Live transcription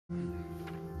Good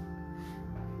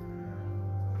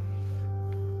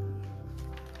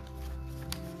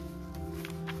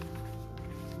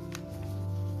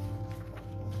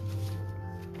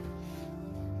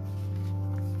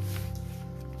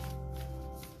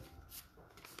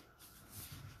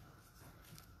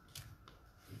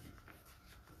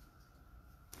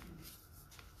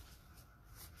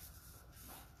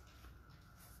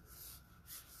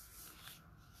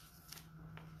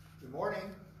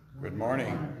morning. Good morning.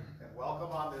 And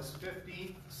welcome on this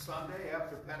 15th Sunday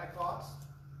after Pentecost,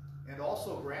 and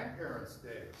also Grandparents'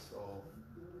 Day. So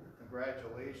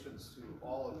congratulations to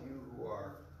all of you who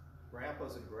are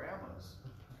grandpas and grandmas.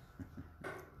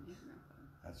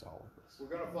 That's all of us.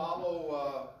 We're going to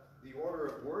follow the order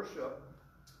of worship,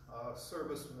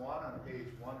 service 1 on page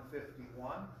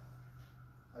 151.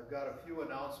 I've got a few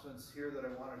announcements here that I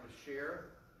wanted to share.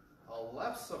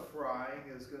 Lefse frying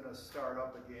is going to start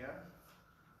up again.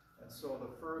 And so the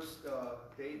first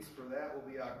dates for that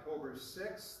will be October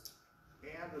 6th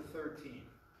and the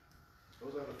 13th.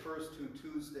 Those are the first two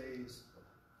Tuesdays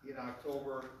in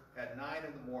October at 9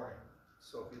 in the morning.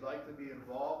 So if you'd like to be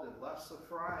involved in Lefse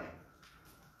frying,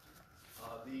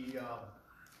 the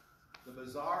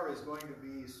bazaar is going to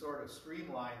be sort of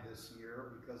streamlined this year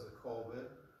because of COVID,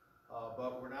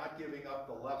 but we're not giving up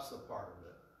the Lefse part of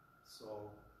it.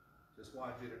 So just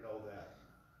wanted you to know that.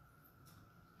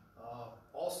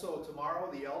 Also tomorrow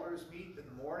the elders meet in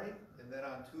the morning, and then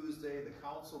on Tuesday the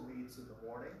council meets in the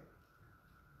morning.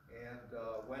 And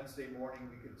Wednesday morning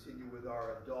we continue with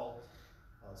our adult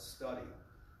study.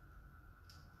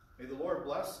 May the Lord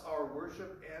bless our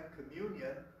worship and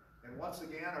communion. And once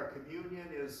again, our communion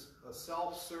is a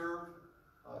self-serve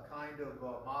kind of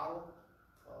model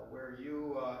where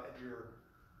you and your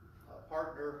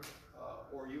partner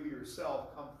or you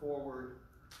yourself come forward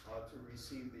to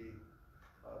receive the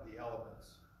elements.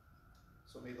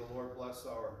 So may the Lord bless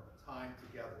our time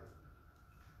together.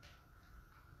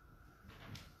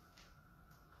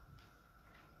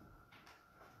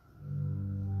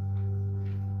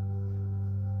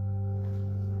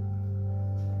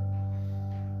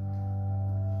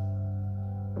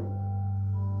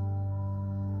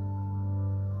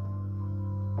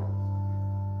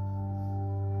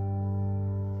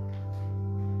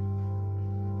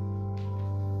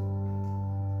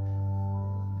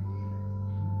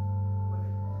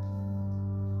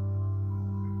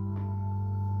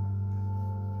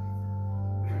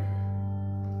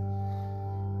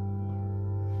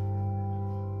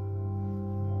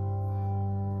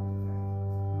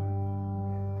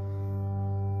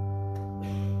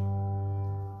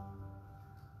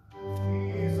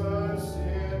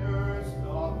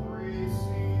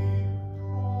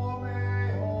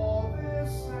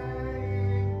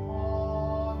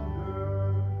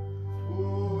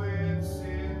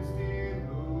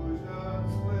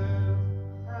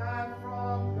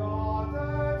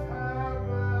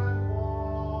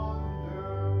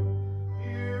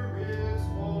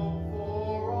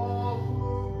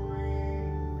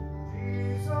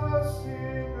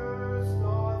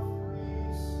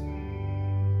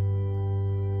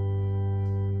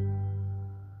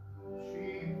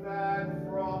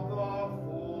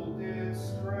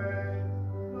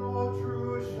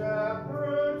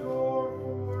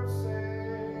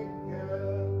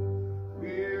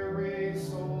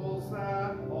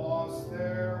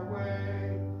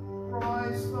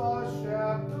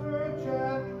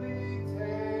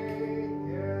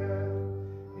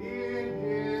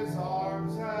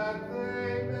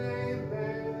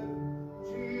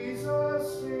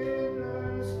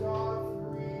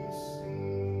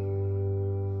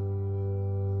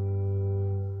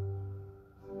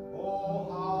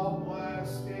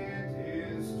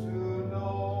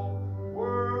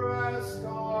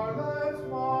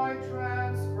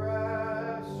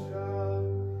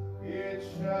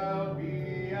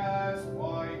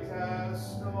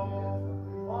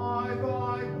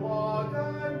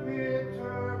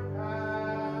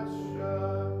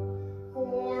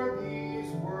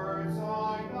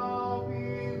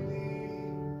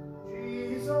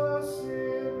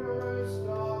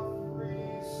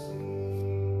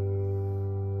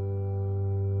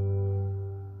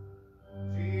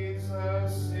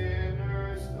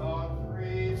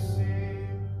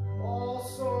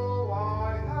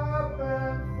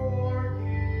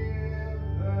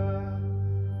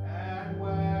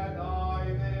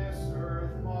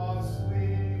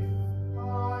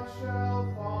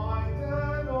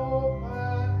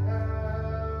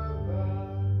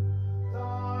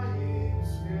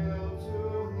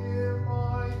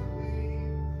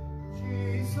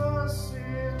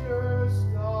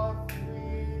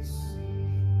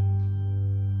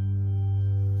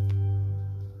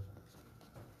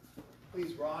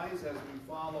 please rise as we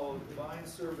follow Divine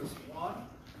Service 1,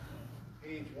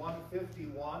 page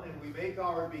 151, and we make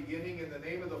our beginning in the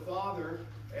name of the Father,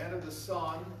 and of the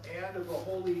Son, and of the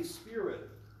Holy Spirit.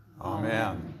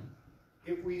 Amen.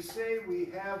 If we say we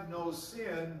have no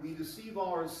sin, we deceive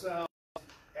ourselves,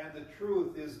 and the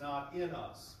truth is not in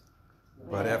us.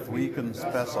 But if we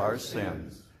confess our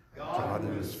sins, God,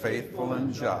 who is faithful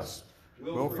and just,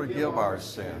 will forgive our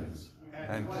sins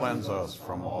and cleanse us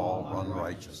from all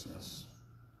unrighteousness.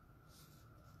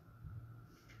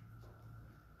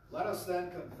 Let us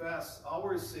then confess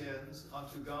our sins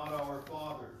unto God our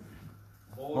Father.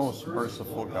 Most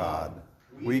merciful God,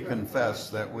 we confess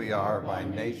that we are by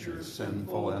nature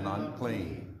sinful and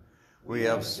unclean. We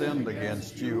have sinned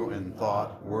against you in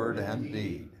thought, word, and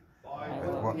deed,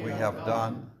 with what we have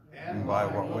done and by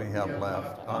what we have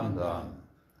left undone.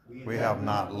 We have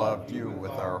not loved you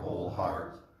with our whole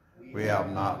heart. We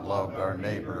have not loved our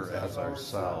neighbor as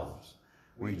ourselves.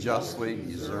 We justly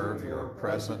deserve your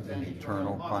present and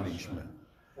eternal punishment.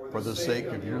 For the sake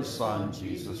of your Son,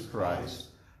 Jesus Christ,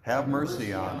 have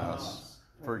mercy on us,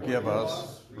 forgive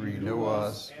us, renew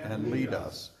us, and lead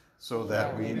us, so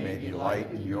that we may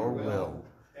delight in your will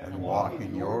and walk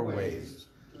in your ways,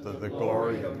 to the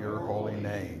glory of your holy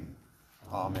name.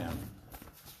 Amen.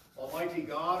 Almighty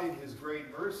God, in his great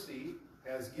mercy,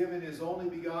 has given his only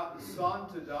begotten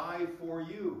Son to die for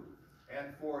you, and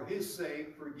for his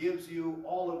sake forgives you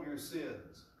all of your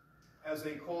sins. As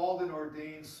a called and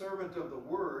ordained servant of the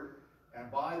Word,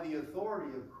 and by the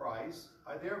authority of Christ,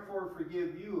 I therefore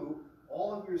forgive you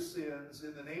all of your sins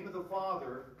in the name of the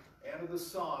Father, and of the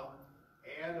Son,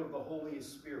 and of the Holy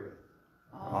Spirit.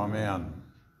 Amen.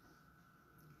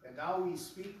 And now we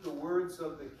speak the words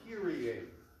of the Kyrie.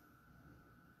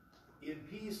 In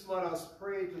peace let us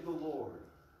pray to the Lord.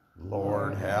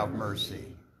 Lord, have mercy.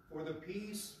 For the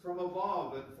peace from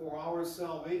above and for our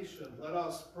salvation, let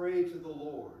us pray to the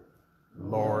Lord.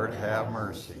 Lord, have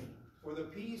mercy. For the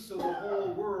peace of the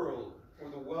whole world, for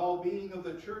the well-being of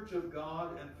the Church of God,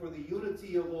 and for the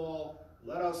unity of all,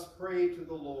 let us pray to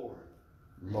the Lord.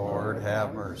 Lord,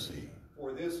 have mercy.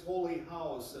 For this holy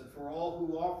house, and for all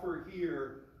who offer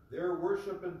here their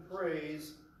worship and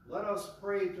praise, let us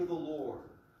pray to the Lord.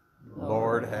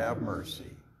 Lord, have mercy.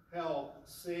 Help,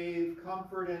 save,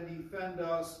 comfort, and defend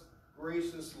us,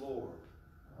 gracious Lord.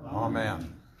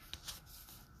 Amen.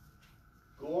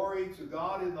 Glory to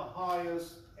God in the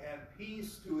highest, and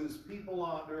peace to his people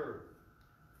on earth.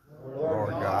 Lord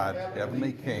God,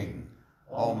 heavenly King,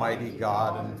 almighty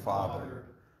God and Father,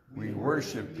 we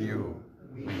worship you,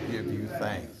 we give you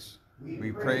thanks.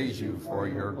 We praise you for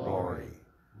your glory.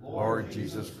 Lord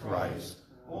Jesus Christ,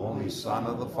 only Son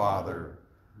of the Father,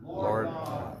 Lord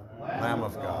God, Lamb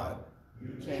of God,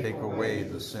 take away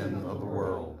the sin of the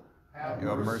world. You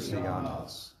have mercy on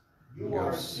us. You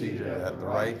are seated at the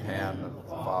right hand of the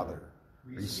Father.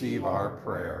 Receive our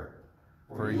prayer.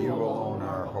 For you alone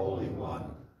are Holy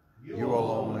One. You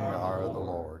alone are the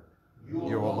Lord.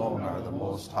 You alone are the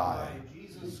Most High,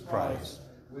 Jesus Christ,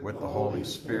 with the Holy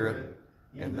Spirit,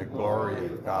 in the glory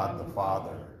of God the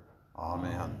Father.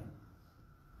 Amen.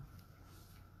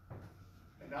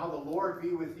 And now the Lord be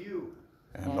with you.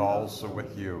 And also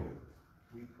with you.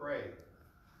 We pray.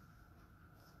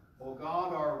 O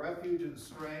God, our refuge and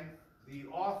strength, the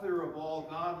author of all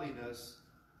godliness,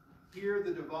 hear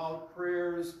the devout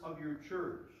prayers of your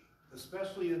church,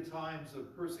 especially in times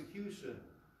of persecution,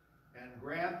 and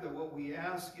grant that what we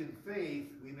ask in faith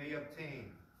we may obtain.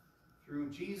 Through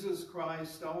Jesus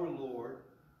Christ our Lord,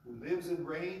 who lives and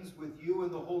reigns with you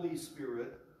in the Holy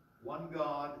Spirit, one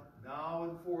God, now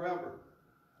and forever.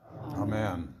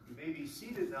 Amen. You may be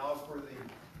seated now for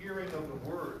the hearing of the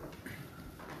word.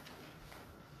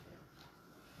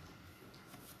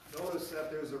 Notice that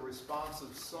there's a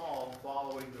responsive psalm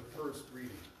following the first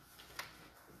reading.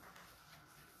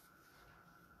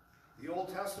 The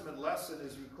Old Testament lesson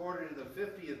is recorded in the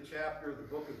 50th chapter of the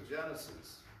book of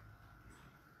Genesis.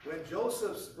 When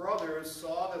Joseph's brothers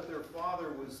saw that their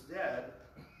father was dead,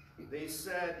 they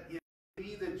said, "It may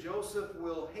be that Joseph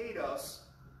will hate us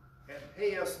and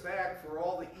pay us back for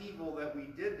all the evil that we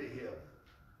did to him."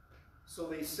 So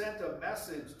they sent a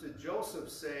message to Joseph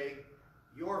saying,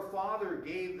 "Your father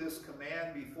gave this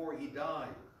command before he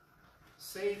died.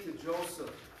 Say to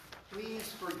Joseph,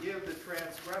 please forgive the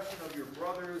transgression of your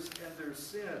brothers and their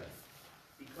sin,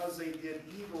 because they did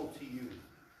evil to you.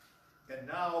 And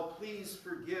now please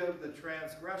forgive the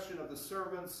transgression of the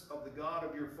servants of the God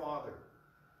of your father."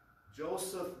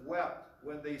 Joseph wept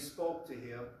when they spoke to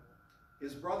him.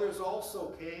 His brothers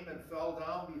also came and fell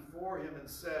down before him and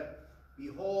said,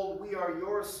 "Behold, we are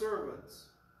your servants."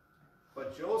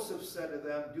 But Joseph said to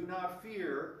them, "Do not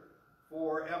fear,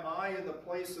 For am I in the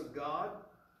place of God?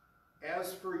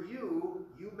 As for you,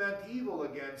 you meant evil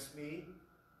against me,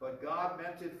 but God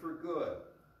meant it for good,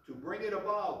 to bring it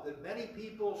about that many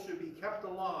people should be kept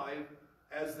alive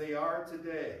as they are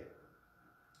today.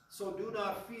 So do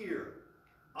not fear.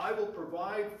 I will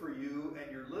provide for you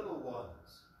and your little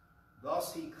ones.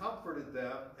 Thus he comforted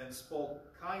them and spoke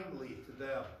kindly to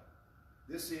them.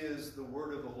 This is the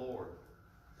word of the Lord.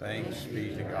 Thanks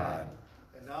be to God.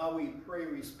 And now we pray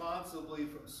responsibly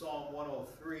from Psalm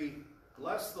 103.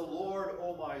 Bless the Lord,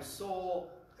 O my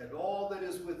soul, and all that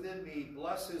is within me,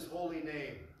 bless his holy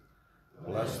name.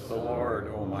 Bless the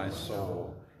Lord, O my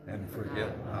soul, and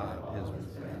forget not his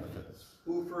benefits.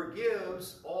 Who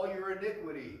forgives all your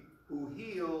iniquity, who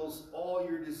heals all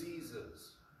your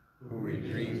diseases. Who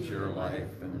redeems your life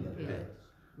in the pit,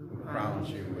 who crowns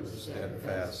you with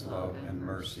steadfast love and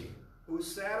mercy. Who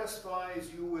satisfies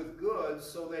you with good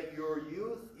so that your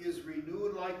youth is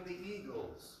renewed like the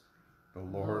eagles.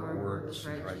 The Lord works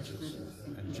righteousness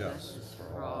and justice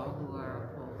for all who are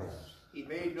opposed. He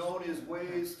made known his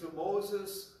ways to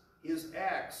Moses, his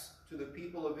acts to the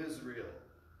people of Israel.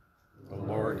 The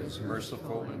Lord is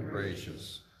merciful and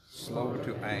gracious, slow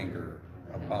to anger,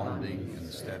 abounding in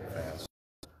steadfast.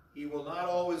 He will not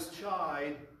always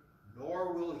chide,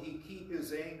 nor will he keep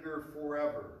his anger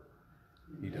forever.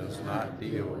 He does not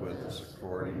deal with us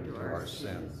according to our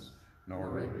sins, nor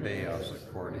repay us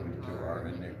according to our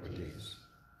iniquities.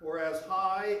 For as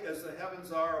high as the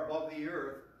heavens are above the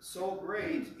earth, so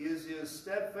great is his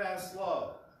steadfast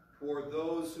love toward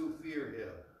those who fear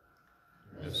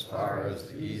him. As far as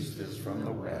the east is from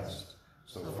the west,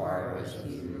 so far as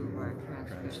we remove our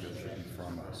transgression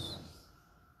from us.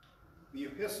 The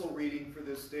epistle reading for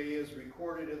this day is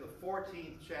recorded in the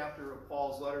 14th chapter of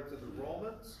Paul's letter to the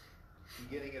Romans,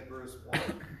 beginning at verse 1.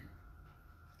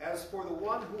 As for the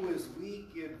one who is weak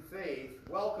in faith,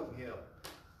 welcome him,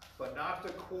 but not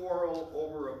to quarrel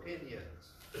over opinions.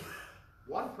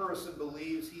 One person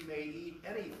believes he may eat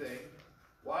anything,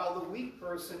 while the weak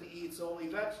person eats only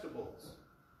vegetables.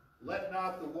 Let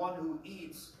not the one who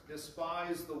eats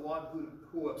despise the one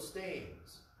who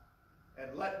abstains,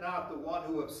 and let not the one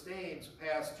who abstains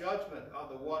pass judgment on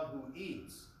the one who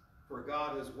eats, for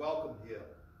God has welcomed him.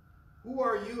 Who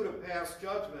are you to pass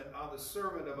judgment on the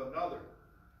servant of another?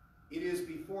 It is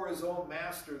before his own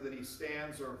master that he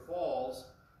stands or falls,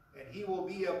 and he will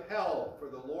be upheld, for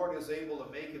the Lord is able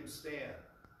to make him stand.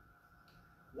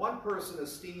 One person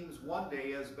esteems one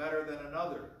day as better than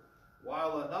another,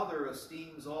 while another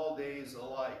esteems all days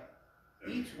alike.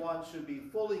 Each one should be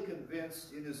fully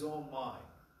convinced in his own mind.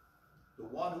 The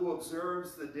one who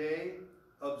observes the day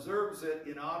observes it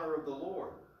in honor of the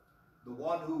Lord. The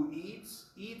one who eats,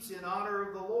 eats in honor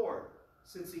of the Lord,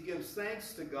 since he gives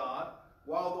thanks to God,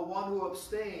 while the one who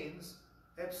abstains,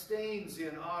 abstains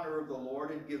in honor of the Lord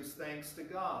and gives thanks to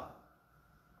God.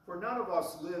 For none of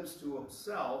us lives to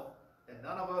himself, and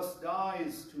none of us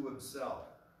dies to himself.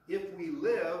 If we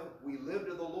live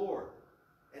to the Lord.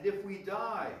 And if we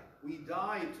die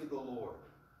to the Lord.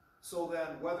 So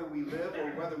then, whether we live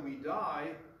or whether we die,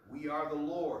 we are the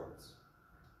Lord's.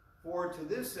 For to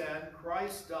this end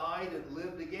Christ died and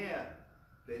lived again,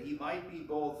 that he might be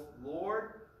Lord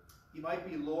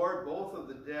both of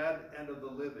the dead and of the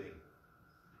living.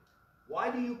 Why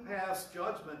do you pass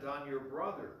judgment on your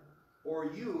brother? Or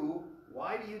you,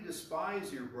 why do you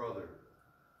despise your brother?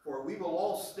 For we will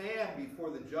all stand before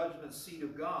the judgment seat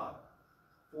of God.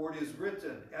 For it is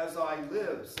written, as I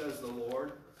live, says the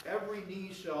Lord, every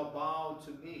knee shall bow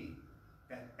to me,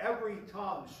 and every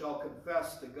tongue shall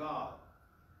confess to God.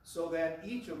 So then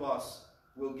each of us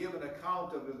will give an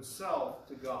account of himself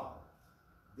to God.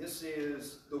 This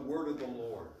is the word of the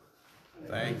Lord.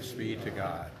 Thanks be to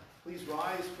God. Please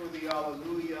rise for the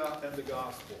Alleluia and the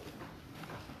Gospel.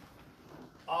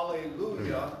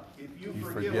 Alleluia. If you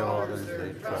forgive others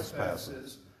their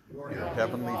trespasses, your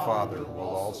heavenly Father will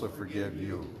also forgive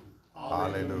you.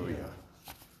 Alleluia.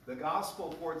 The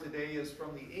Gospel for today is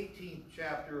from the 18th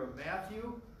chapter of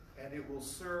Matthew, and it will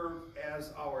serve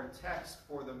as our text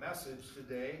for the message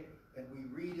today, and we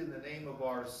read in the name of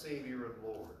our Savior and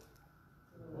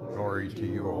Lord. Glory to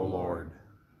you, O Lord.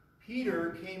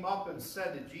 Peter came up and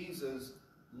said to Jesus,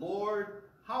 Lord,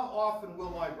 how often will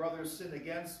my brother sin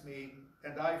against me,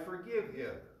 and I forgive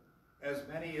him? As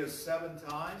many as 7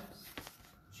 times?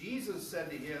 Jesus said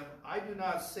to him, I do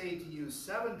not say to you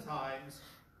 7 times,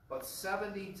 but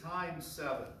 70 times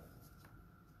 7.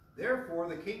 Therefore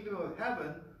the kingdom of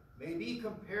heaven may be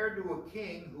compared to a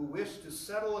king who wished to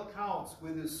settle accounts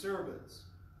with his servants.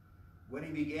 When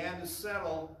he began to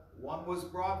settle, one was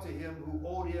brought to him who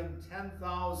owed him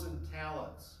 10,000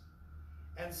 talents.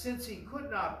 And since he could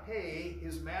not pay,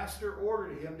 his master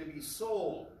ordered him to be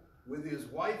sold with his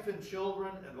wife and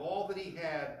children and all that he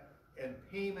had, and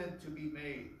payment to be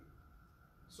made.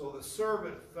 So the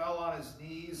servant fell on his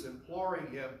knees, imploring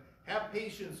him, "Have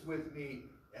patience with me,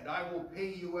 and I will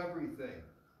pay you everything."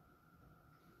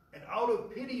 And out of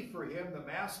pity for him, the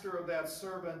master of that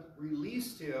servant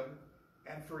released him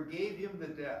and forgave him the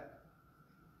debt.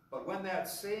 But when that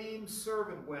same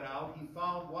servant went out, he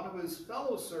found one of his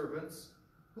fellow servants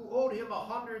who owed him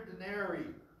 100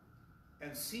 denarii.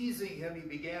 And seizing him, he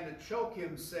began to choke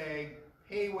him, saying,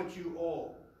 "Pay what you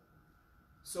owe."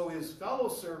 So his fellow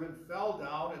servant fell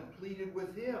down and pleaded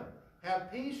with him,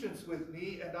 "Have patience with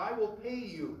me, and I will pay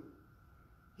you."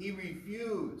 He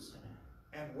refused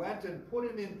and went and put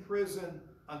him in prison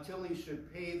until he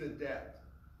should pay the debt.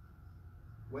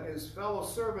 When his fellow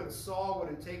servants saw what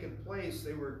had taken place,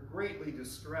 they were greatly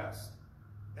distressed.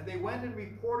 And they went and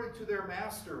reported to their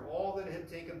master all that had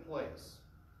taken place.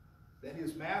 Then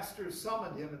his master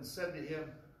summoned him and said to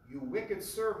him, "You wicked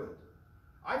servant,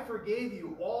 I forgave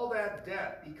you all that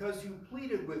debt because you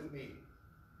pleaded with me.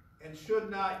 And should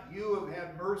not you have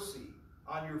had mercy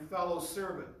on your fellow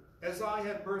servant, as I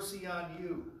had mercy on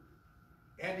you?"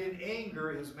 And in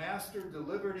anger his master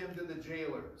delivered him to the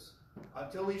jailers,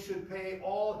 until he should pay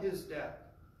all his debt.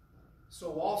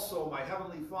 So also my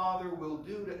heavenly Father will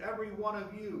do to every one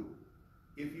of you,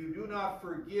 if you do not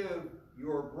forgive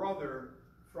your brother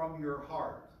from your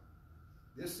heart.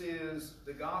 This is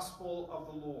the gospel of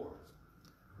the Lord.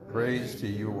 Praise to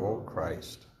you, O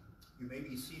Christ. You may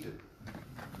be seated.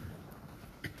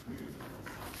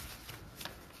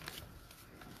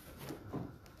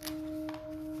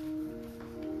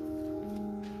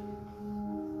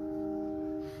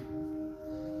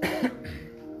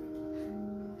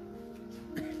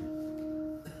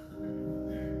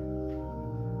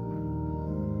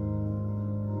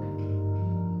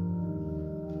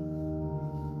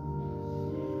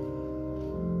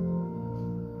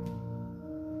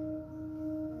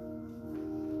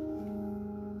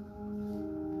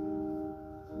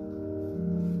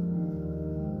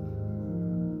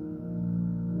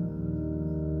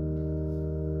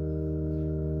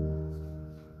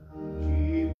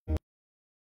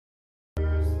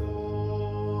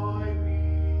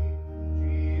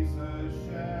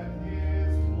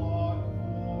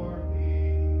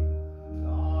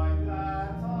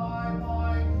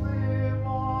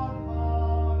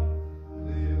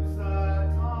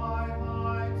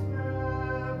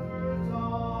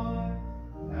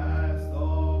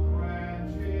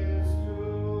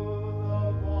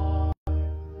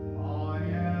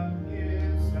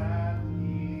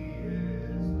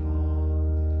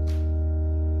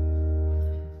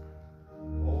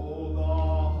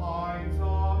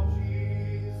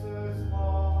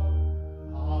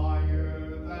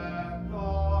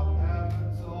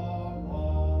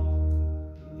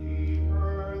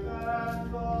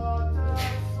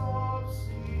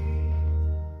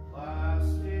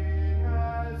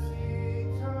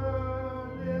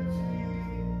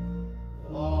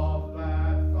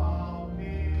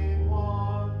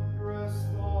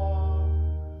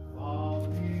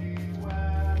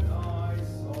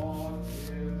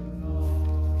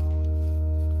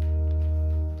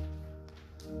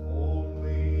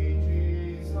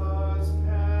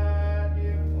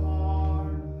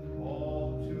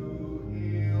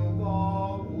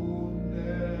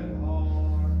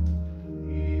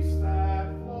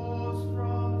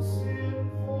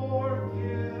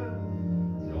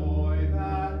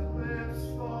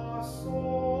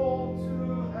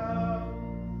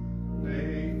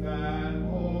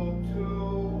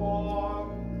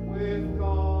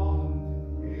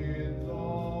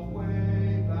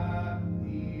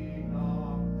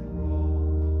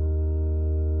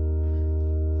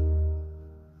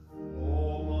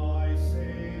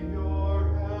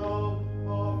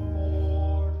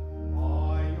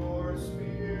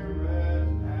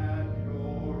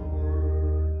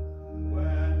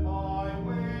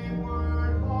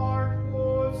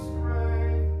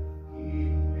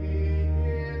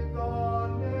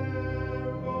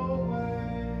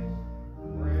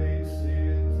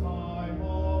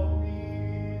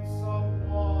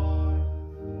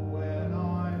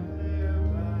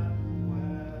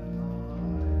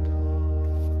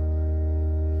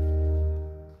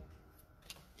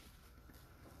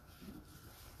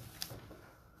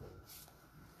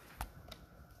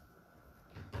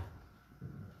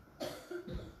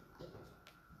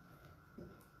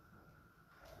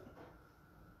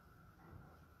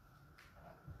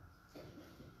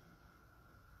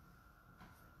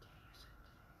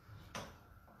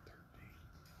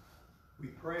 We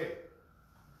pray.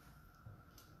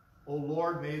 O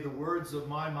Lord, may the words of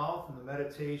my mouth and the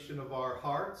meditation of our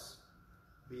hearts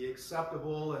be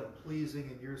acceptable and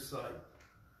pleasing in your sight.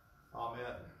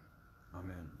 Amen.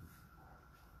 Amen.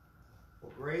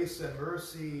 Well, grace and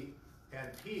mercy and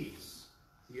peace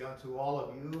be unto all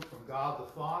of you from God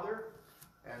the Father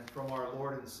and from our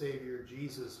Lord and Savior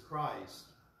Jesus Christ.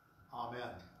 Amen.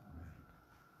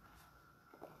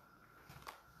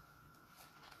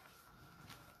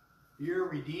 Dear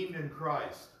redeemed in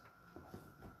Christ.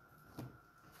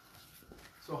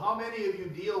 So how many of you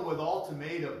deal with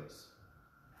ultimatums?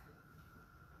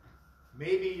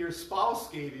 Maybe your spouse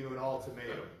gave you an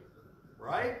ultimatum,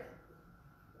 right?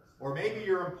 Or maybe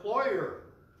your employer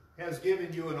has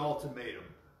given you an ultimatum.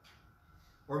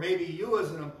 Or maybe you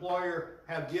as an employer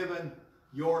have given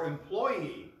your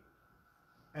employee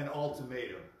an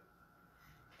ultimatum.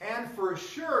 And for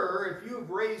sure, if you've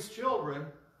raised children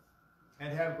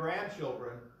and have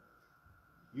grandchildren,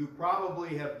 you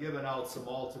probably have given out some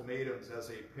ultimatums as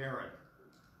a parent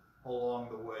along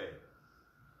the way.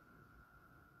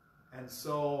 And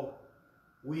so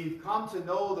we've come to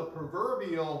know the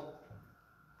proverbial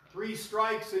 3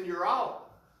 strikes and you're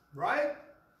out, right?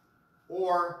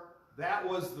 Or that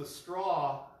was the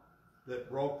straw that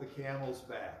broke the camel's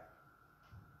back.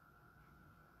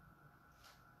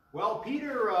 Well,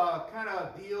 Peter kind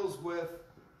of deals with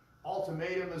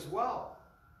ultimatum as well.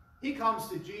 He comes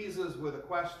to Jesus with a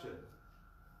question.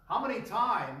 How many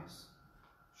times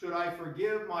should I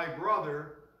forgive my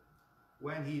brother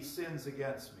when he sins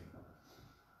against me?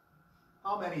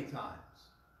 How many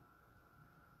times?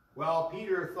 Well,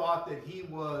 Peter thought that he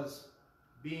was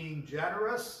being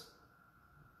generous,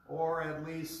 or at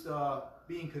least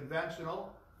being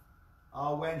conventional,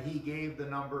 when he gave the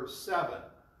number 7.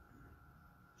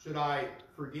 Should I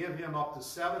forgive him up to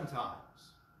 7 times?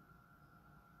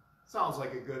 Sounds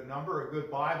like a good number, a good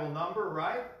Bible number,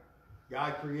 right?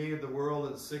 God created the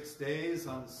world in 6 days.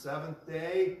 On the 7th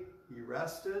day, he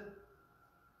rested.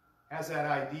 Has that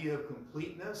idea of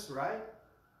completeness, right?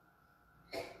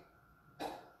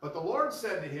 But the Lord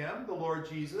said to him, the Lord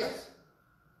Jesus,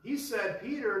 he said,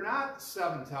 Peter, not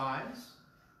 7 times,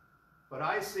 but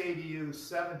I say to you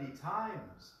 70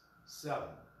 times 7.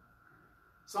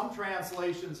 Some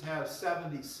translations have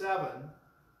 77.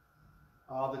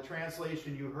 The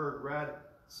translation you heard read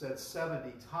said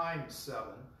 70 times 7.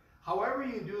 However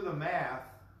you do the math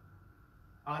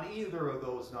on either of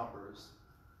those numbers,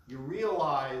 you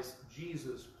realize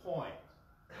Jesus' point,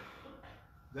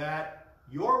 that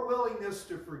your willingness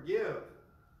to forgive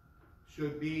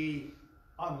should be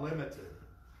unlimited.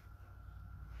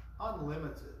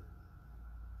 Unlimited.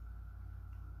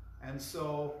 And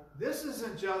so this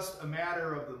isn't just a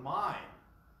matter of the mind,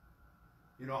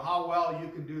 you know, how well you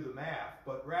can do the math,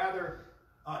 but rather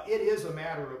it is a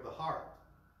matter of the heart.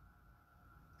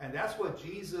 And that's what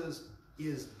Jesus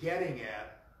is getting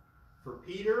at for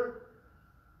Peter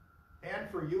and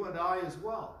for you and I as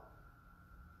well.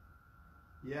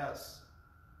 Yes,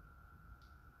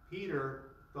 Peter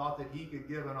thought that he could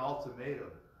give an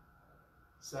ultimatum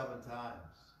 7 times.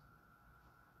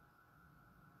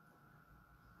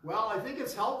 Well, I think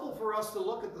it's helpful for us to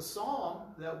look at the psalm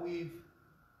that we've,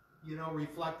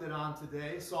 reflected on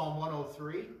today, Psalm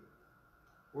 103,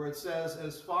 where it says,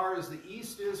 as far as the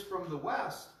east is from the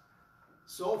west,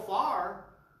 so far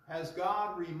has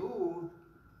God removed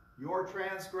your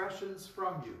transgressions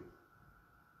from you.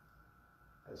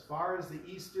 As far as the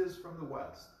east is from the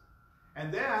west.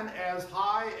 And then, as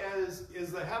high as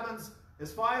is the heavens,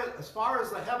 as far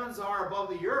as the heavens are above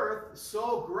the earth,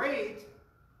 so great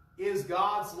is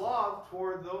God's love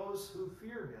toward those who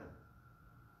fear him.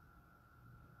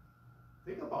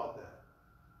 Think about that.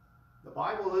 The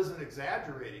Bible isn't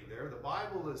exaggerating there. The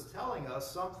Bible is telling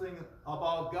us something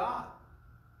about God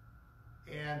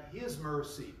and his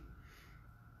mercy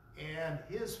and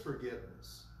his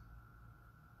forgiveness.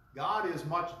 God is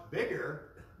much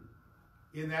bigger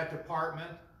in that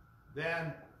department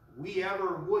than we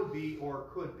ever would be or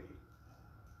could be.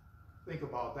 Think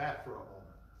about that for a moment.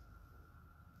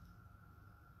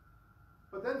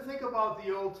 But then think about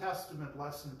the Old Testament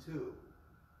lesson too.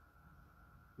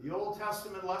 The Old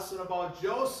Testament lesson about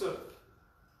Joseph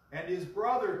and his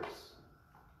brothers.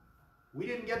 We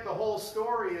didn't get the whole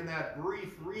story in that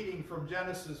brief reading from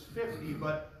Genesis 50,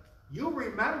 but you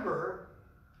remember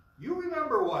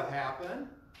what happened.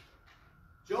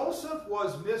 Joseph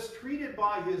was mistreated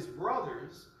by his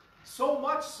brothers, so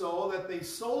much so that they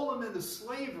sold him into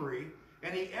slavery,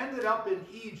 and he ended up in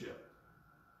Egypt.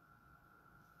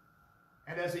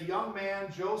 And as a young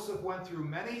man, Joseph went through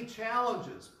many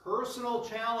challenges, personal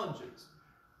challenges,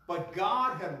 but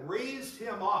God had raised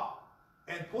him up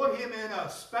and put him in a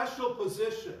special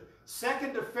position.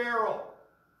 second to Pharaoh,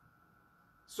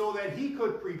 so that he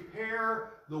could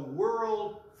prepare the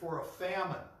world for a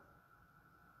famine.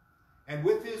 And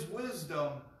with his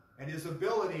wisdom and his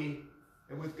ability,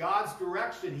 and with God's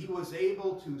direction, he was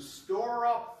able to store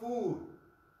up food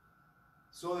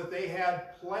so that they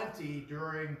had plenty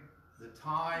during the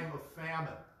time of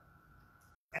famine.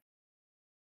 And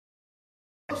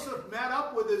Joseph met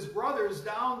up with his brothers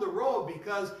down the road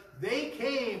because they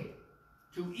came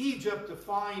to Egypt to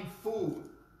find food,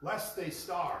 lest they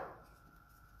starve.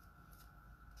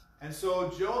 And so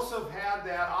Joseph had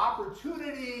that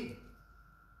opportunity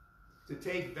to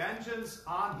take vengeance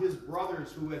on his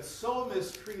brothers who had so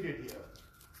mistreated him.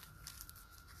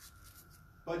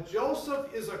 But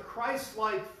Joseph is a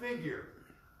Christ-like figure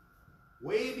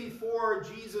way before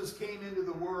Jesus came into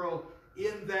the world,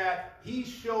 in that he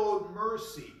showed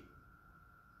mercy.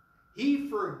 He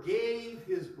forgave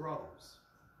his brothers.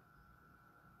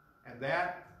 And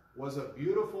that was a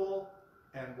beautiful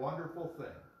and wonderful thing.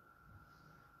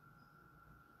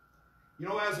 You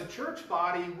know, as a church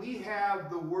body, we have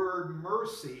the word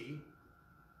mercy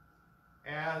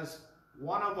as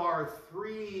one of our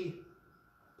 3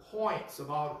 points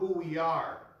about who we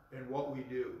are and what we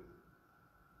do.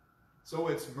 So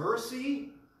it's mercy,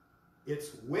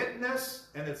 it's witness,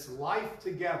 and it's life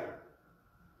together.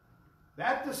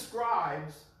 That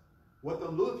describes what the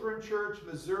Lutheran Church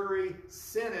Missouri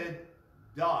Synod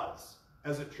does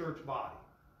as a church body.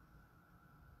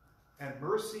 And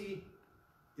mercy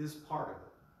is part of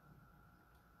it.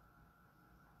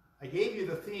 I gave you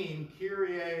the theme,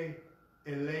 Kyrie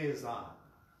Eleison.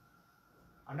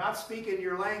 I'm not speaking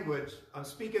your language, I'm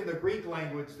speaking the Greek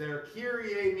language there.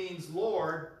 Kyrie means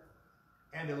Lord,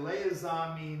 and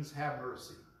Eleison means have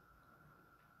mercy.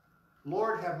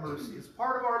 Lord, have mercy. It's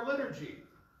part of our liturgy.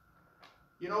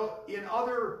 You know, in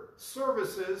other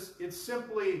services, it's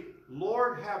simply,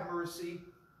 Lord, have mercy,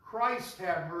 Christ,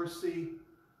 have mercy,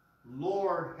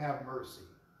 Lord, have mercy.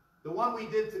 The one we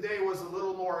did today was a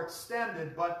little more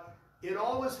extended, but it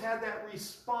always had that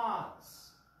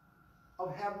response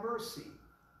of have mercy.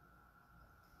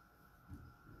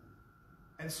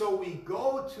 And so we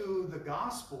go to the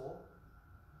gospel,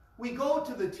 we go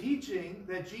to the teaching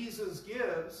that Jesus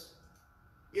gives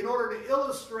in order to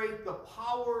illustrate the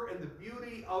power and the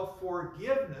beauty of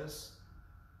forgiveness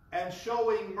and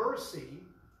showing mercy.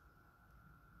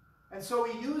 And so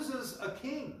he uses a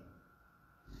king,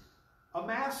 a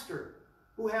master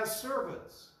who has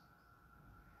servants.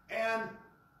 And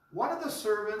one of the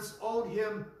servants owed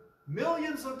him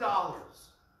millions of dollars.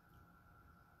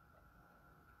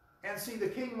 And see, the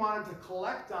king wanted to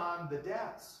collect on the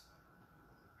debts.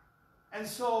 And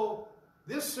so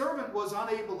this servant was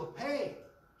unable to pay.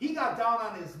 He got down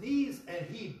on his knees and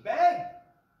he begged.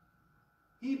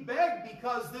 He begged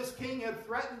because this king had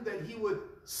threatened that he would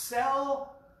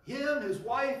sell him, his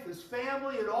wife, his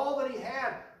family, and all that he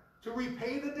had to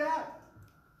repay the debt.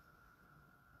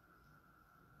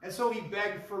 And so he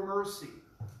begged for mercy.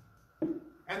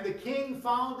 And the king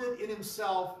found it in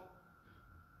himself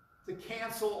to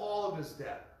cancel all of his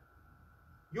debt.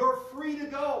 You're free to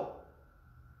go.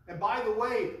 And by the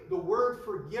way, the word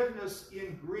forgiveness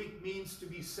in Greek means to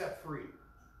be set free.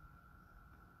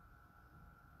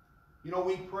 You know,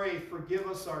 we pray, forgive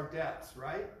us our debts,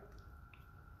 right?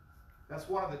 That's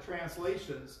one of the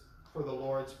translations for the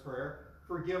Lord's Prayer.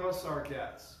 Forgive us our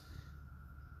debts.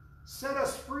 Set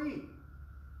us free.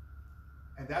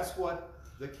 And that's what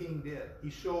the king did. He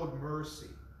showed mercy.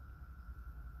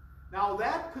 Now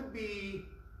that could be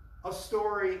a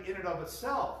story in and of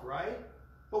itself, right?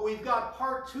 But we've got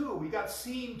part 2. We've got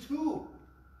scene 2.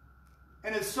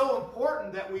 And it's so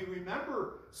important that we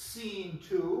remember scene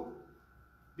 2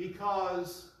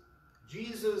 because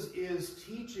Jesus is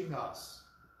teaching us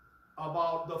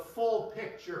about the full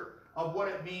picture of what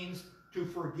it means to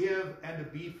forgive and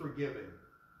to be forgiving,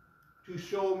 to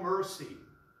show mercy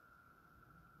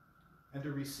and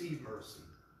to receive mercy.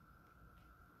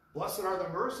 Blessed are the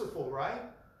merciful, right?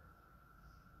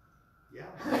 Yeah.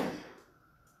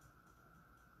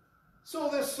 So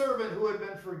this servant who had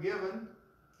been forgiven,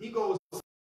 he goes,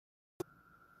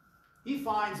 he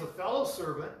finds a fellow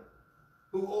servant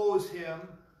who owes him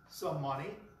some money,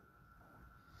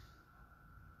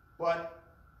 but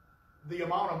the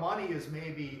amount of money is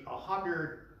maybe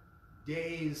 100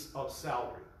 days of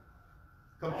salary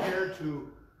compared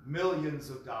to millions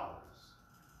of dollars.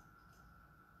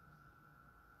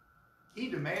 He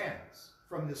demands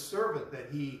from this servant that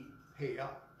he pay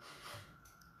up.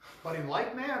 But in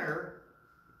like manner,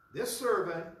 this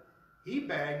servant, he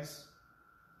begs,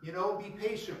 you know, be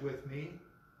patient with me.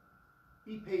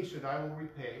 Be patient, I will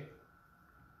repay.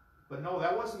 But no,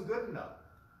 that wasn't good enough.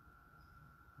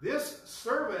 This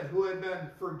servant who had been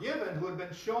forgiven, who had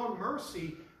been shown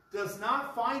mercy, does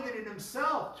not find it in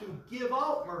himself to give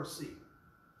out mercy.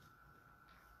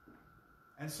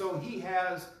 And so he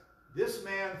has this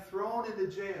man thrown into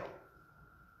jail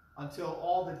until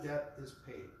all the debt is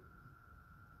paid.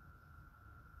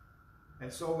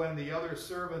 And so when the other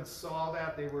servants saw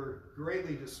that, they were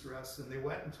greatly distressed, and they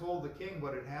went and told the king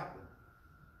what had happened.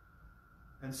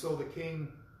 And so the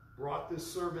king brought this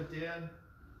servant in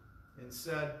and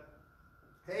said,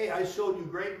 hey, I showed you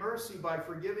great mercy by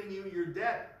forgiving you your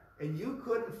debt, and you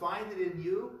couldn't find it in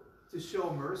you to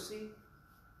show mercy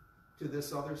to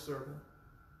this other servant?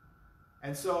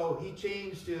 And so he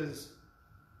changed his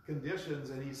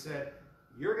conditions, and he said,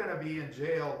 you're going to be in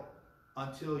jail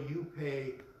until you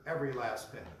pay every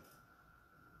last penny.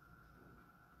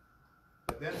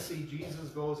 But then see, Jesus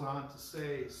goes on to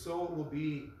say, so it will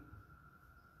be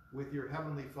with your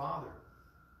heavenly Father.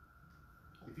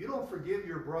 If you don't forgive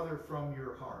your brother from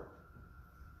your heart,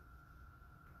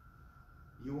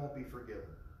 you won't be forgiven.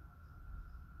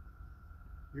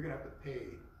 You're going to have to pay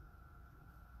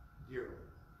dearly.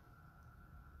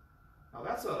 Now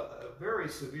that's a very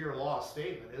severe law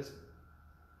statement, isn't it?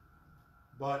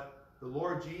 But the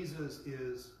Lord Jesus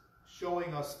is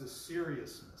showing us the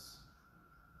seriousness.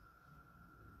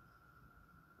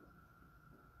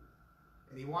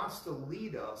 And he wants to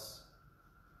lead us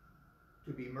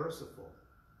to be merciful.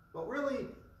 But really,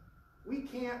 we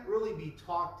can't really be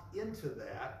talked into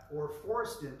that or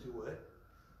forced into it.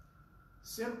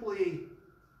 Simply,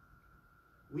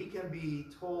 we can be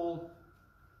told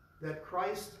that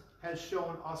Christ has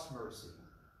shown us mercy.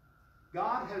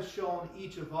 God has shown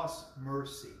each of us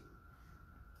mercy.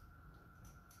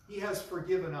 He has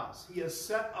forgiven us. He has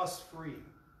set us free.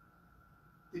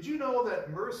 Did you know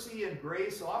that mercy and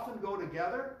grace often go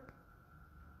together?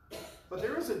 But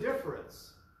there is a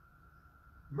difference.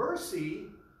 Mercy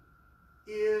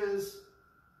is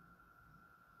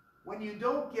when you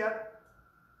don't get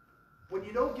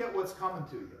what's coming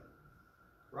to you,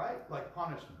 right? Like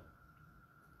punishment.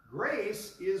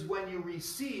 Grace is when you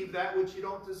receive that which you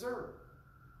don't deserve.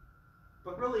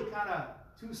 But really kind of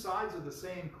two sides of the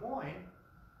same coin,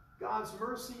 God's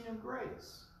mercy and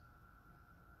grace.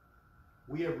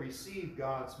 We have received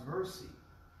God's mercy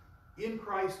in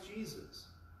Christ Jesus.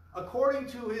 According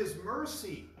to his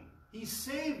mercy, he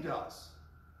saved us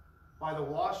by the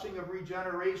washing of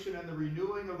regeneration and the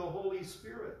renewing of the Holy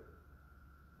Spirit.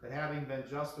 That having been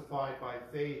justified by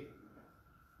faith,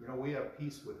 we have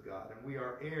peace with God, and we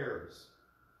are heirs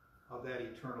of that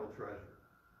eternal treasure.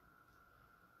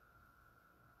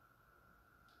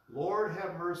 Lord,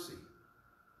 have mercy.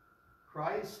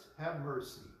 Christ, have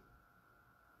mercy.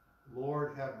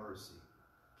 Lord, have mercy.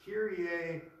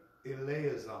 Kyrie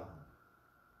Eleison.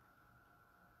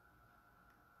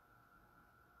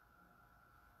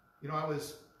 I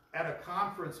was at a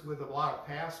conference with a lot of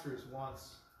pastors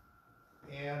once,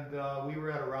 and we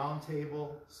were at a round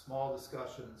table, small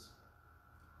discussions.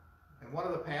 And one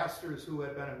of the pastors who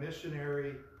had been a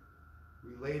missionary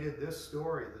related this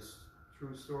story, this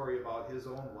true story about his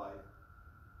own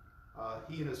life.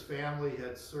 He and his family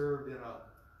had served in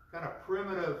a kind of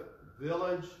primitive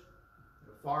village, in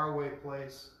a faraway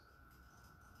place.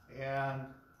 And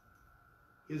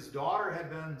his daughter had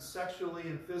been sexually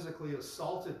and physically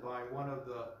assaulted by one of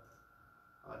the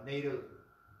native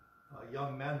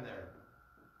young men there.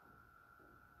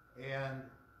 And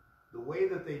the way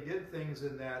that they did things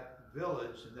in that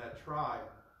village, in that tribe,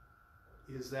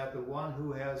 is that the one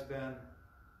who has been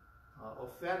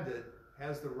offended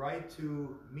has the right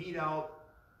to mete out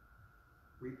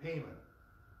repayment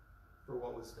for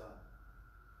what was done.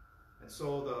 And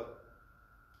so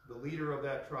the leader of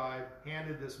that tribe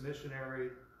handed this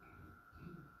missionary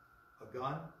a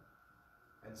gun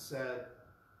and said,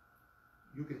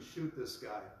 you can shoot this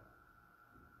guy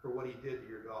for what he did to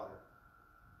your daughter.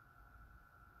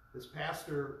 This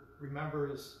pastor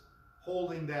remembers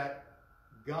holding that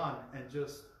gun and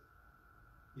just,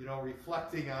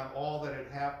 reflecting on all that had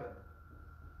happened.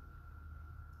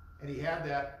 And he had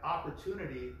that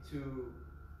opportunity to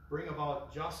bring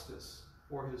about justice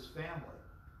for his family.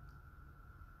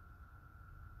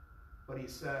 But he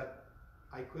said,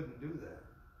 I couldn't do that.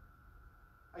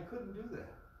 I couldn't do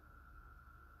that.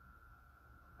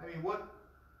 I mean,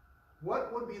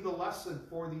 what would be the lesson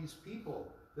for these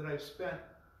people that I've spent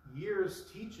years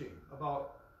teaching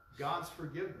about God's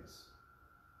forgiveness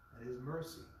and his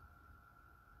mercy?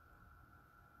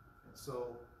 And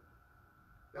so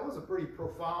that was a pretty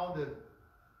profound and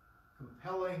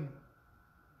compelling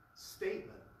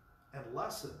statement and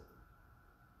lesson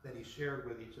that he shared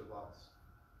with each of us.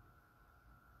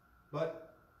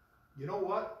 But you know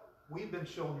what? We've been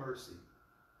shown mercy.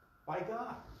 by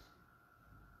God.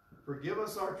 Forgive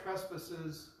us our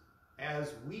trespasses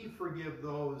as we forgive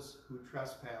those who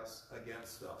trespass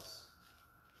against us.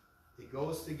 It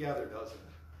goes together, doesn't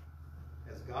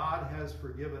it? As God has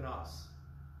forgiven us,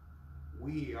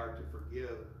 we are to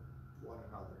forgive one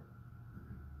another.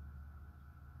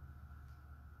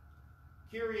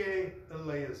 Kyrie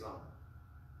Eleison.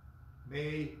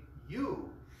 May you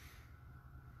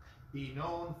be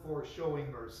known for showing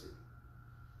mercy.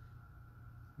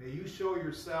 May you show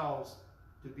yourselves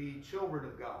to be children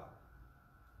of God.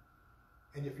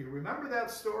 And if you remember that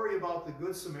story about the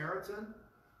Good Samaritan,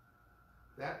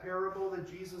 that parable that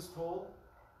Jesus told,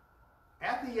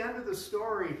 at the end of the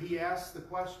story, he asked the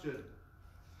question,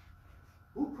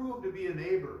 who proved to be a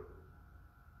neighbor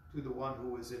to the one who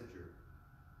was injured?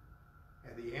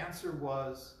 And the answer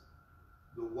was,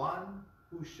 the one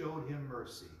who showed him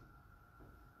mercy.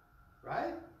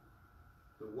 Right?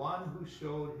 The one who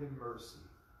showed him mercy.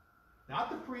 Not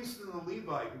the priest and the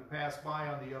Levite who passed by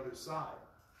on the other side,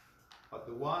 but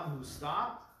the one who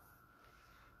stopped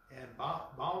and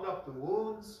bound up the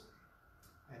wounds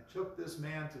and took this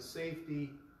man to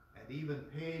safety and even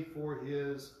paid for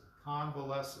his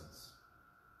convalescence.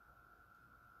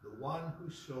 The one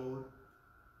who showed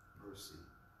mercy.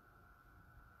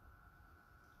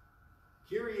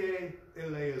 Kyrie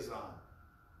Eleison.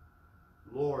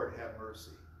 Lord, have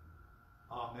mercy.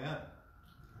 Amen.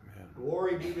 Amen.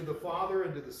 Glory be to the Father,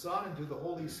 and to the Son, and to the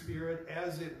Holy Spirit,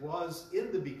 as it was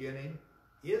in the beginning,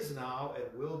 is now,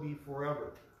 and will be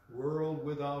forever, world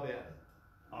without end.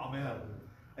 Amen.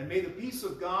 And may the peace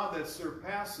of God that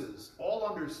surpasses all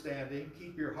understanding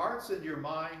keep your hearts and your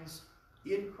minds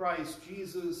in Christ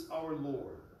Jesus our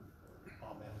Lord.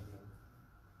 Amen.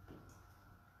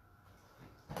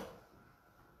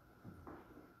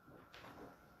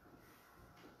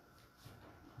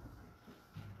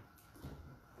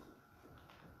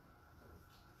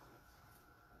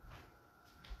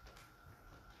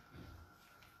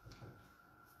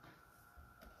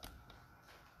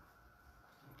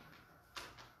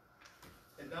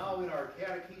 Now in our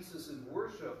catechesis and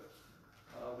worship,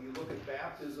 we look at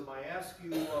baptism. I ask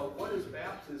you, what is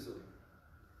baptism?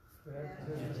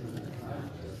 Baptism is not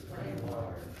just plain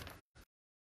water.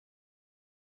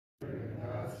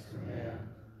 God's command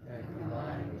and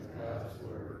combined with God's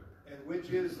word. And which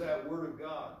is that word of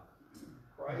God?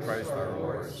 Christ our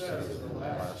Lord says in the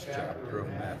last chapter of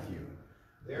Matthew,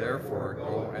 therefore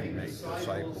go and make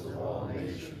disciples of all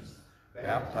nations,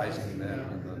 baptizing them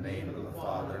in the name of the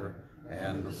Father,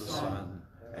 and of the Son,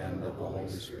 and of the Holy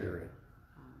Spirit.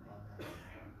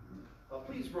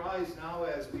 Please rise now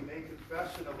as we make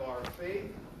confession of our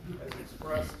faith as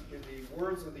expressed in the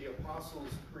words of the Apostles'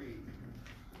 Creed.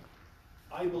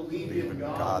 I believe in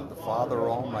God the Father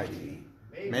Almighty,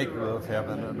 maker of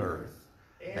heaven and earth,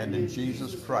 and in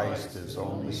Jesus Christ, his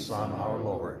only Son, our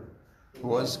Lord, who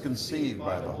was conceived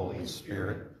by the Holy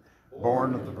Spirit,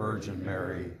 born of the Virgin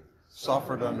Mary,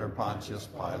 suffered under Pontius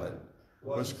Pilate,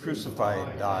 was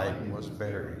crucified, died, and was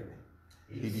buried.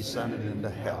 He descended into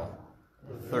hell.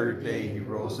 The third day he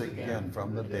rose again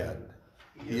from the dead.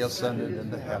 He ascended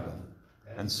into heaven,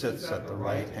 and sits at the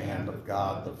right hand of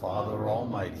God the Father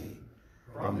Almighty.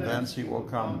 From thence he will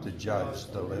come to judge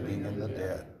the living and the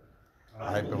dead.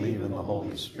 I believe in the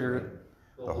Holy Spirit,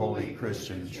 the holy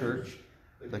Christian Church,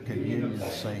 the communion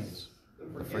of saints,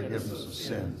 the forgiveness of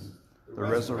sins, the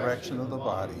resurrection of the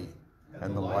body,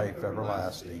 and the life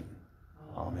everlasting.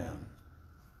 Amen.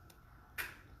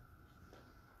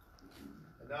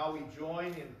 And now we join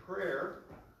in prayer.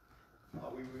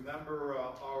 We remember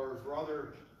our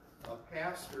brother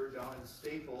pastor down in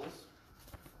Staples,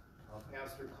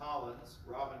 Pastor Collins,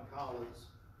 Robin Collins,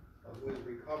 who is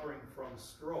recovering from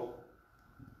stroke.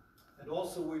 And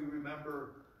also we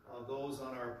remember those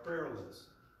on our prayer list.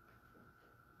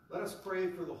 Let us pray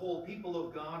for the whole people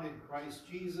of God in Christ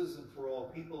Jesus and for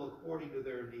all people according to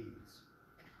their needs.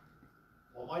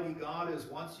 Almighty God, as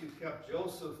once you kept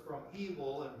Joseph from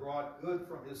evil and brought good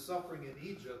from his suffering in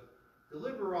Egypt,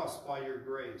 deliver us by your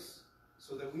grace,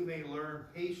 so that we may learn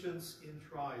patience in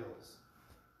trials.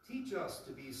 Teach us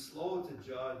to be slow to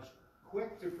judge,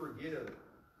 quick to forgive,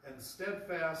 and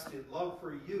steadfast in love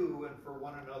for you and for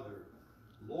one another.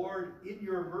 Lord, in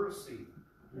your mercy,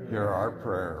 hear our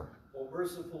prayer. O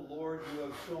merciful Lord, you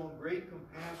have shown great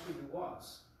compassion to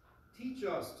us. Teach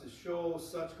us to show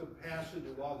such compassion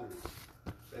to others,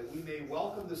 that we may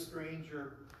welcome the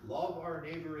stranger, love our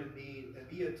neighbor in need, and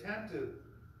be attentive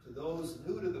to those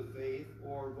new to the faith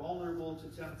or vulnerable to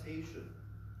temptation.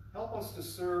 Help us to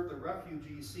serve the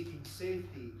refugees seeking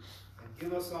safety, and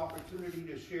give us opportunity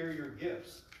to share your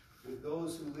gifts with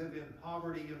those who live in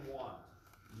poverty and want.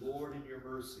 Lord, in your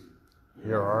mercy.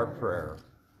 Hear our prayer.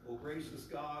 O gracious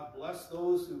God, bless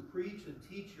those who preach and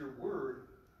teach your word,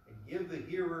 and give the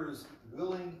hearers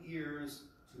willing ears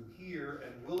to hear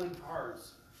and willing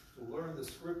hearts to learn the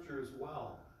scriptures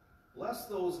well. Bless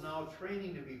those now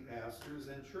training to be pastors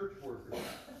and church workers.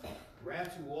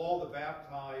 Grant to all the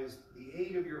baptized the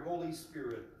aid of your Holy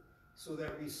Spirit, so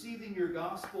that receiving your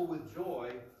gospel with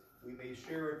joy, we may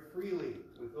share it freely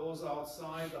with those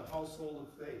outside the household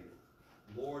of faith.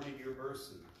 Lord, in your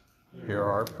mercy. Hear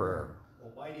our prayer.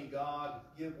 Almighty God,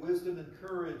 give wisdom and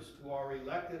courage to our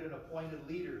elected and appointed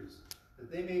leaders,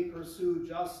 that they may pursue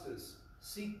justice,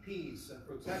 seek peace, and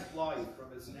protect life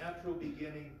from its natural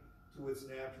beginning to its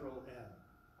natural end.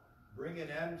 Bring an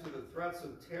end to the threats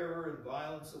of terror and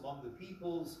violence among the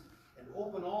peoples, and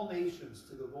open all nations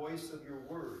to the voice of your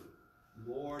word.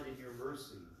 Lord, in your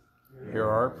mercy. Hear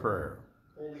our prayer.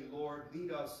 Holy Lord,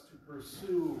 lead us to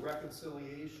pursue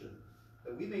reconciliation,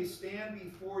 that we may stand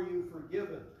before you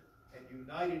forgiven and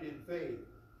united in faith.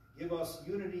 Give us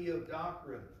unity of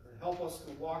doctrine, and help us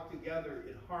to walk together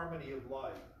in harmony of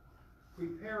life.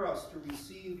 Prepare us to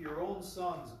receive your own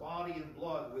Son's body and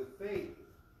blood with faith,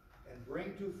 and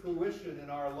bring to fruition in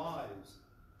our lives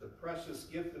the precious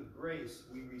gift of grace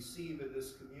we receive in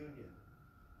this communion.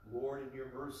 Lord, in your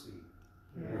mercy.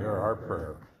 Hear our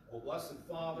prayer. O blessed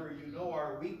Father, you know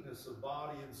our weakness of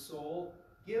body and soul.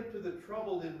 Give to the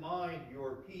troubled in mind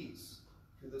your peace,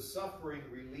 to the suffering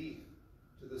relief,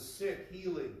 to the sick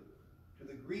healing, to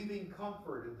the grieving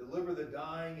comfort, and deliver the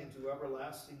dying into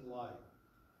everlasting life.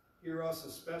 Hear us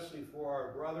especially for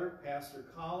our brother, Pastor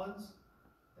Collins,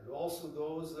 and also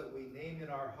those that we name in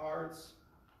our hearts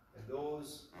and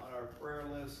those on our prayer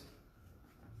list.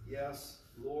 Yes,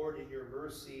 Lord, in your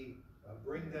mercy,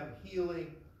 bring them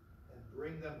healing and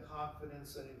bring them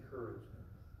confidence and encouragement.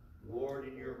 Lord,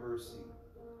 in your mercy.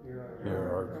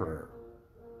 Hear our prayer.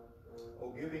 O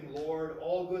giving Lord,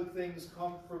 all good things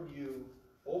come from you.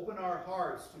 Open our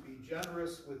hearts to be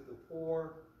generous with the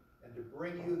poor and to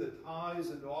bring you the tithes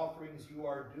and offerings you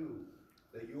are due,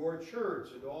 that your church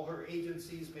and all her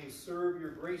agencies may serve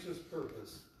your gracious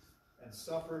purpose and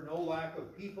suffer no lack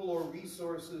of people or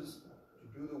resources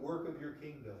to do the work of your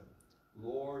kingdom.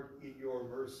 Lord, in your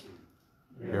mercy.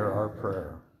 Hear our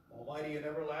prayer. Almighty and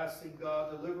everlasting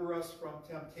God, deliver us from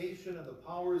temptation and the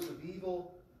powers of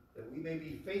evil, that we may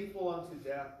be faithful unto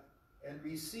death and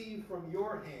receive from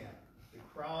your hand the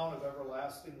crown of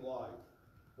everlasting life.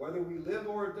 Whether we live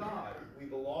or die, we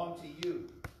belong to you.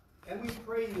 And we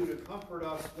pray you to comfort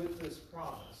us with this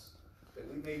promise, that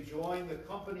we may join the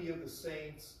company of the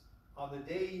saints on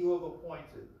the day you have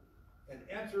appointed, and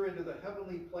enter into the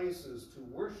heavenly places to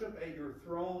worship at your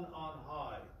throne on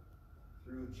high.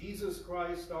 Through Jesus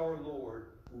Christ our Lord,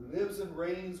 who lives and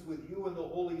reigns with you in the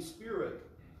Holy Spirit,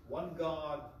 one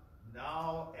God,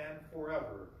 now and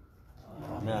forever.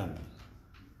 Amen.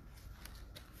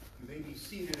 You may be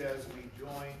seated as we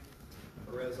join,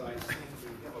 or as I sing the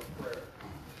hymn of prayer.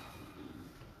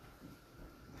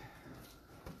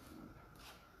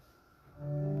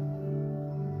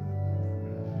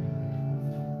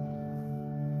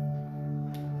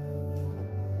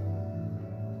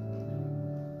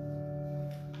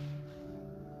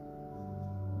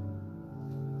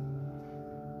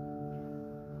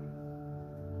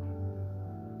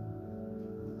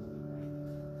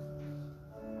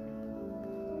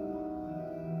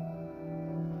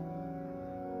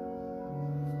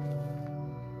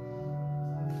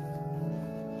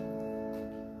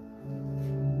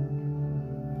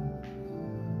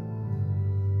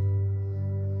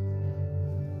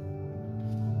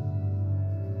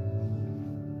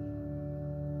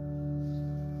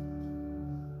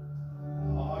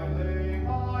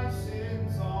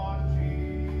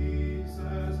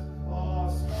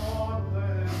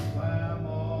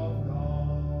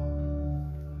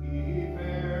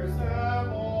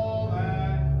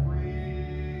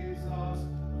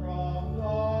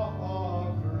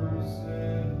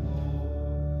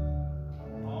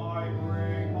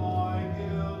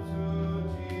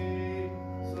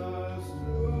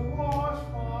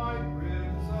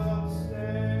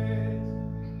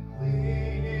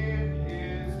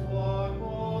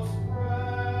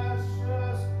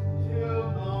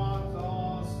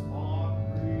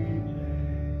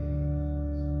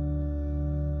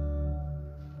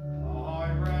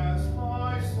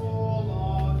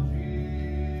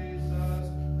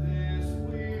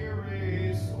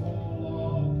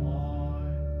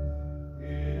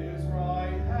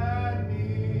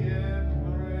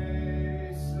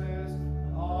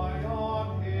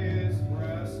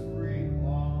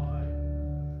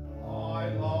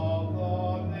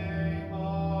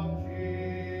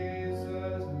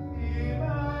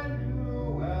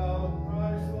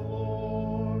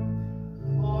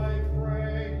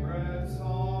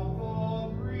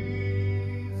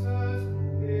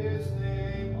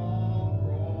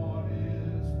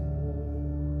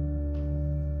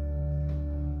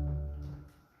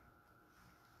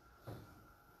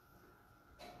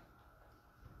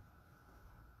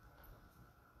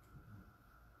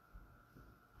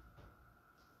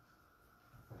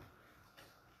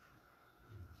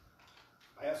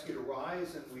 I ask you to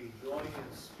rise and we join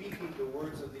in speaking the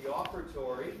words of the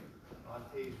offertory on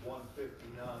page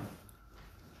 159.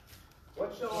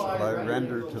 What shall I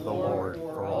render to the Lord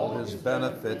for all his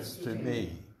benefits to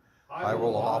me? I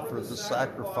will offer the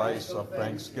sacrifice of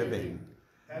thanksgiving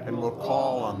and will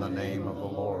call on the name of the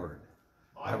Lord.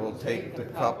 I will take the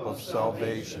cup of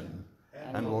salvation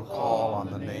and will call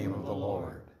on the name of the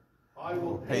Lord. I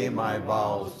will pay my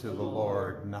vows to the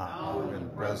Lord now in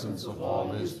presence of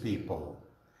all his people,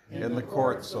 in the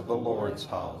courts of the Lord's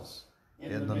house,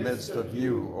 in the midst of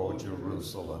you, O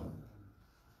Jerusalem.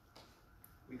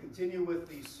 We continue with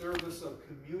the service of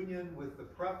communion with the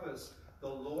preface, "The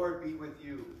Lord be with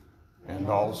you." And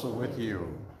also with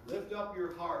you. Lift up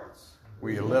your hearts.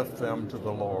 We lift them to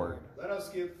the Lord. Let us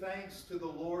give thanks to the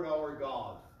Lord our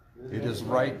God. It is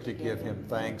right to give him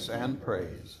thanks and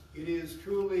praise. It is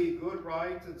truly good,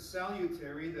 right, and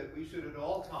salutary that we should at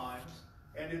all times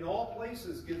and in all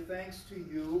places give thanks to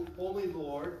you, Holy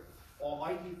Lord,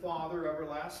 Almighty Father,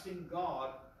 everlasting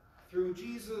God, through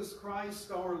Jesus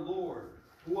Christ our Lord,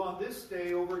 who on this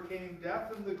day overcame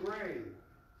death and the grave,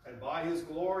 and by his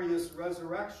glorious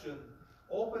resurrection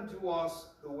opened to us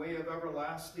the way of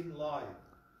everlasting life.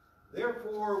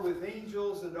 Therefore, with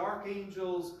angels and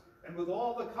archangels, and with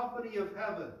all the company of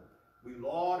heaven, we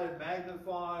laud and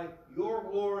magnify your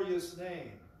glorious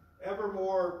name,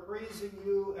 evermore praising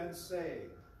you and say,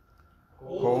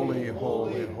 Holy,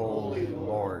 holy, holy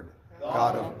Lord,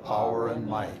 God of power and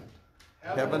might.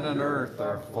 Heaven and earth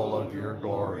are full of your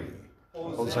glory.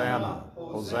 Hosanna,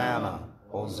 Hosanna,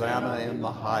 Hosanna in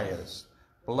the highest.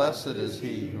 Blessed is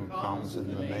he who comes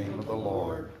in the name of the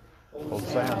Lord.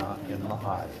 Hosanna in the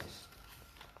highest.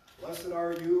 Blessed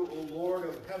are you, O Lord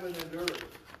of heaven and earth,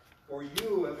 for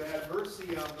you have had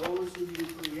mercy on those whom you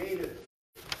created,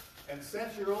 and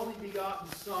sent your only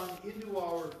begotten Son into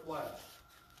our flesh,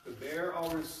 to bear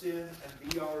our sin and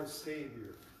be our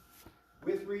Savior.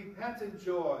 With repentant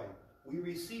joy, we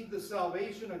receive the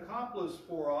salvation accomplished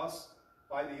for us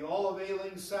by the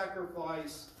all-availing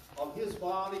sacrifice of his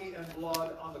body and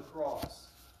blood on the cross.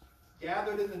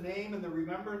 Gathered in the name and the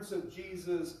remembrance of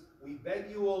Jesus, we beg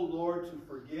you, O Lord, to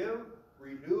forgive,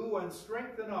 renew, and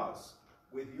strengthen us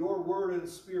with your word and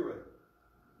spirit.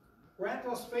 Grant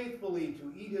us faithfully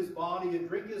to eat his body and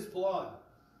drink his blood,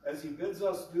 as he bids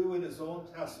us do in his own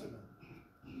testament.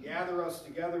 Gather us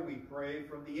together, we pray,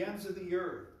 from the ends of the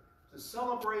earth, to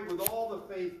celebrate with all the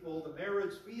faithful the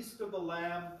marriage feast of the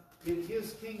Lamb in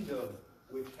his kingdom,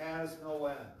 which has no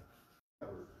end.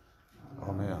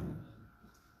 Amen.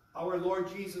 Our Lord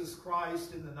Jesus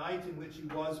Christ, in the night in which he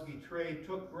was betrayed,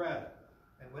 took bread,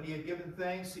 and when he had given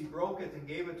thanks, he broke it and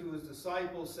gave it to his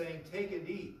disciples, saying, "Take and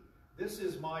eat. This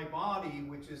is my body,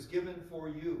 which is given for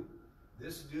you.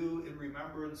 This do in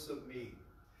remembrance of me."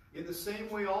 In the same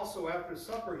way also, after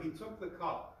supper, he took the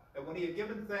cup, and when he had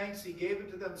given thanks, he gave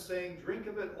it to them, saying, "Drink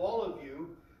of it, all of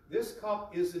you. This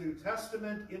cup is the New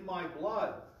Testament in my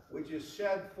blood, which is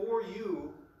shed for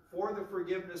you for the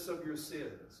forgiveness of your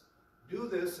sins. Do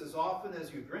this as often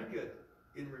as you drink it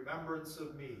in remembrance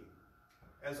of me."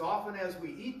 As often as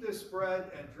we eat this bread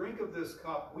and drink of this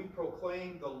cup, we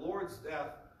proclaim the Lord's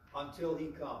death until he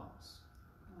comes.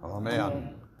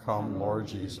 Amen. Come, Lord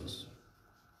Jesus.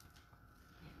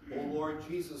 O Lord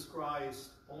Jesus Christ,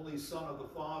 only Son of the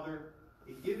Father,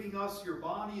 in giving us your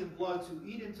body and blood to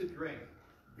eat and to drink,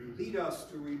 you lead us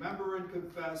to remember and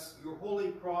confess your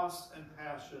holy cross and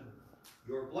passion,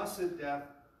 your blessed death,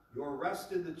 your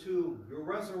rest in the tomb, your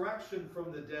resurrection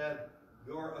from the dead,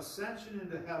 your ascension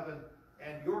into heaven,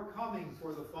 and your coming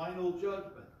for the final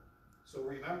judgment. So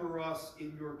remember us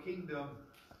in your kingdom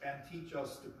and teach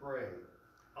us to pray.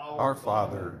 Our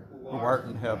Father, who art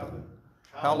in heaven,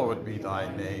 hallowed be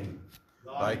thy name.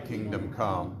 Thy kingdom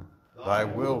come, thy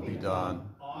will be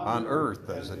done, on earth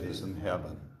as it is in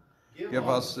heaven. Give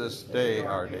us this day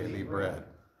our daily bread,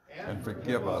 and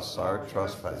forgive us our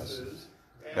trespasses,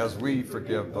 as we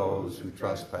forgive those who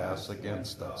trespass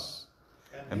against us.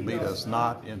 And lead us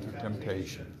not into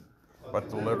temptation, but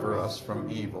deliver us from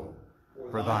evil.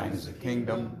 For thine is the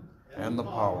kingdom, and the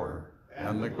power,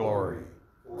 and the glory,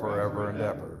 forever and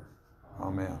ever.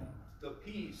 Amen. The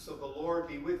peace of the Lord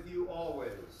be with you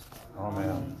always.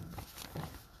 Amen.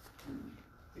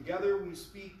 Together we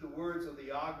speak the words of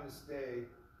the Agnus Dei.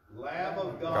 Lamb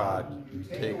of God, you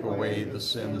take away the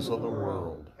sins of the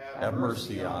world. Have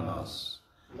mercy on us.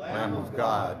 Lamb of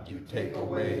God, you take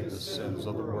away the sins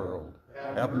of the world.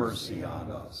 Have mercy on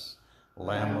us.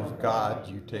 Lamb of God,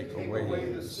 you take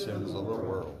away the sins of the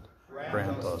world.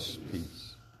 Grant us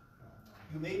peace.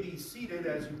 You may be seated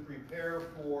as you prepare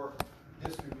for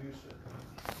distribution.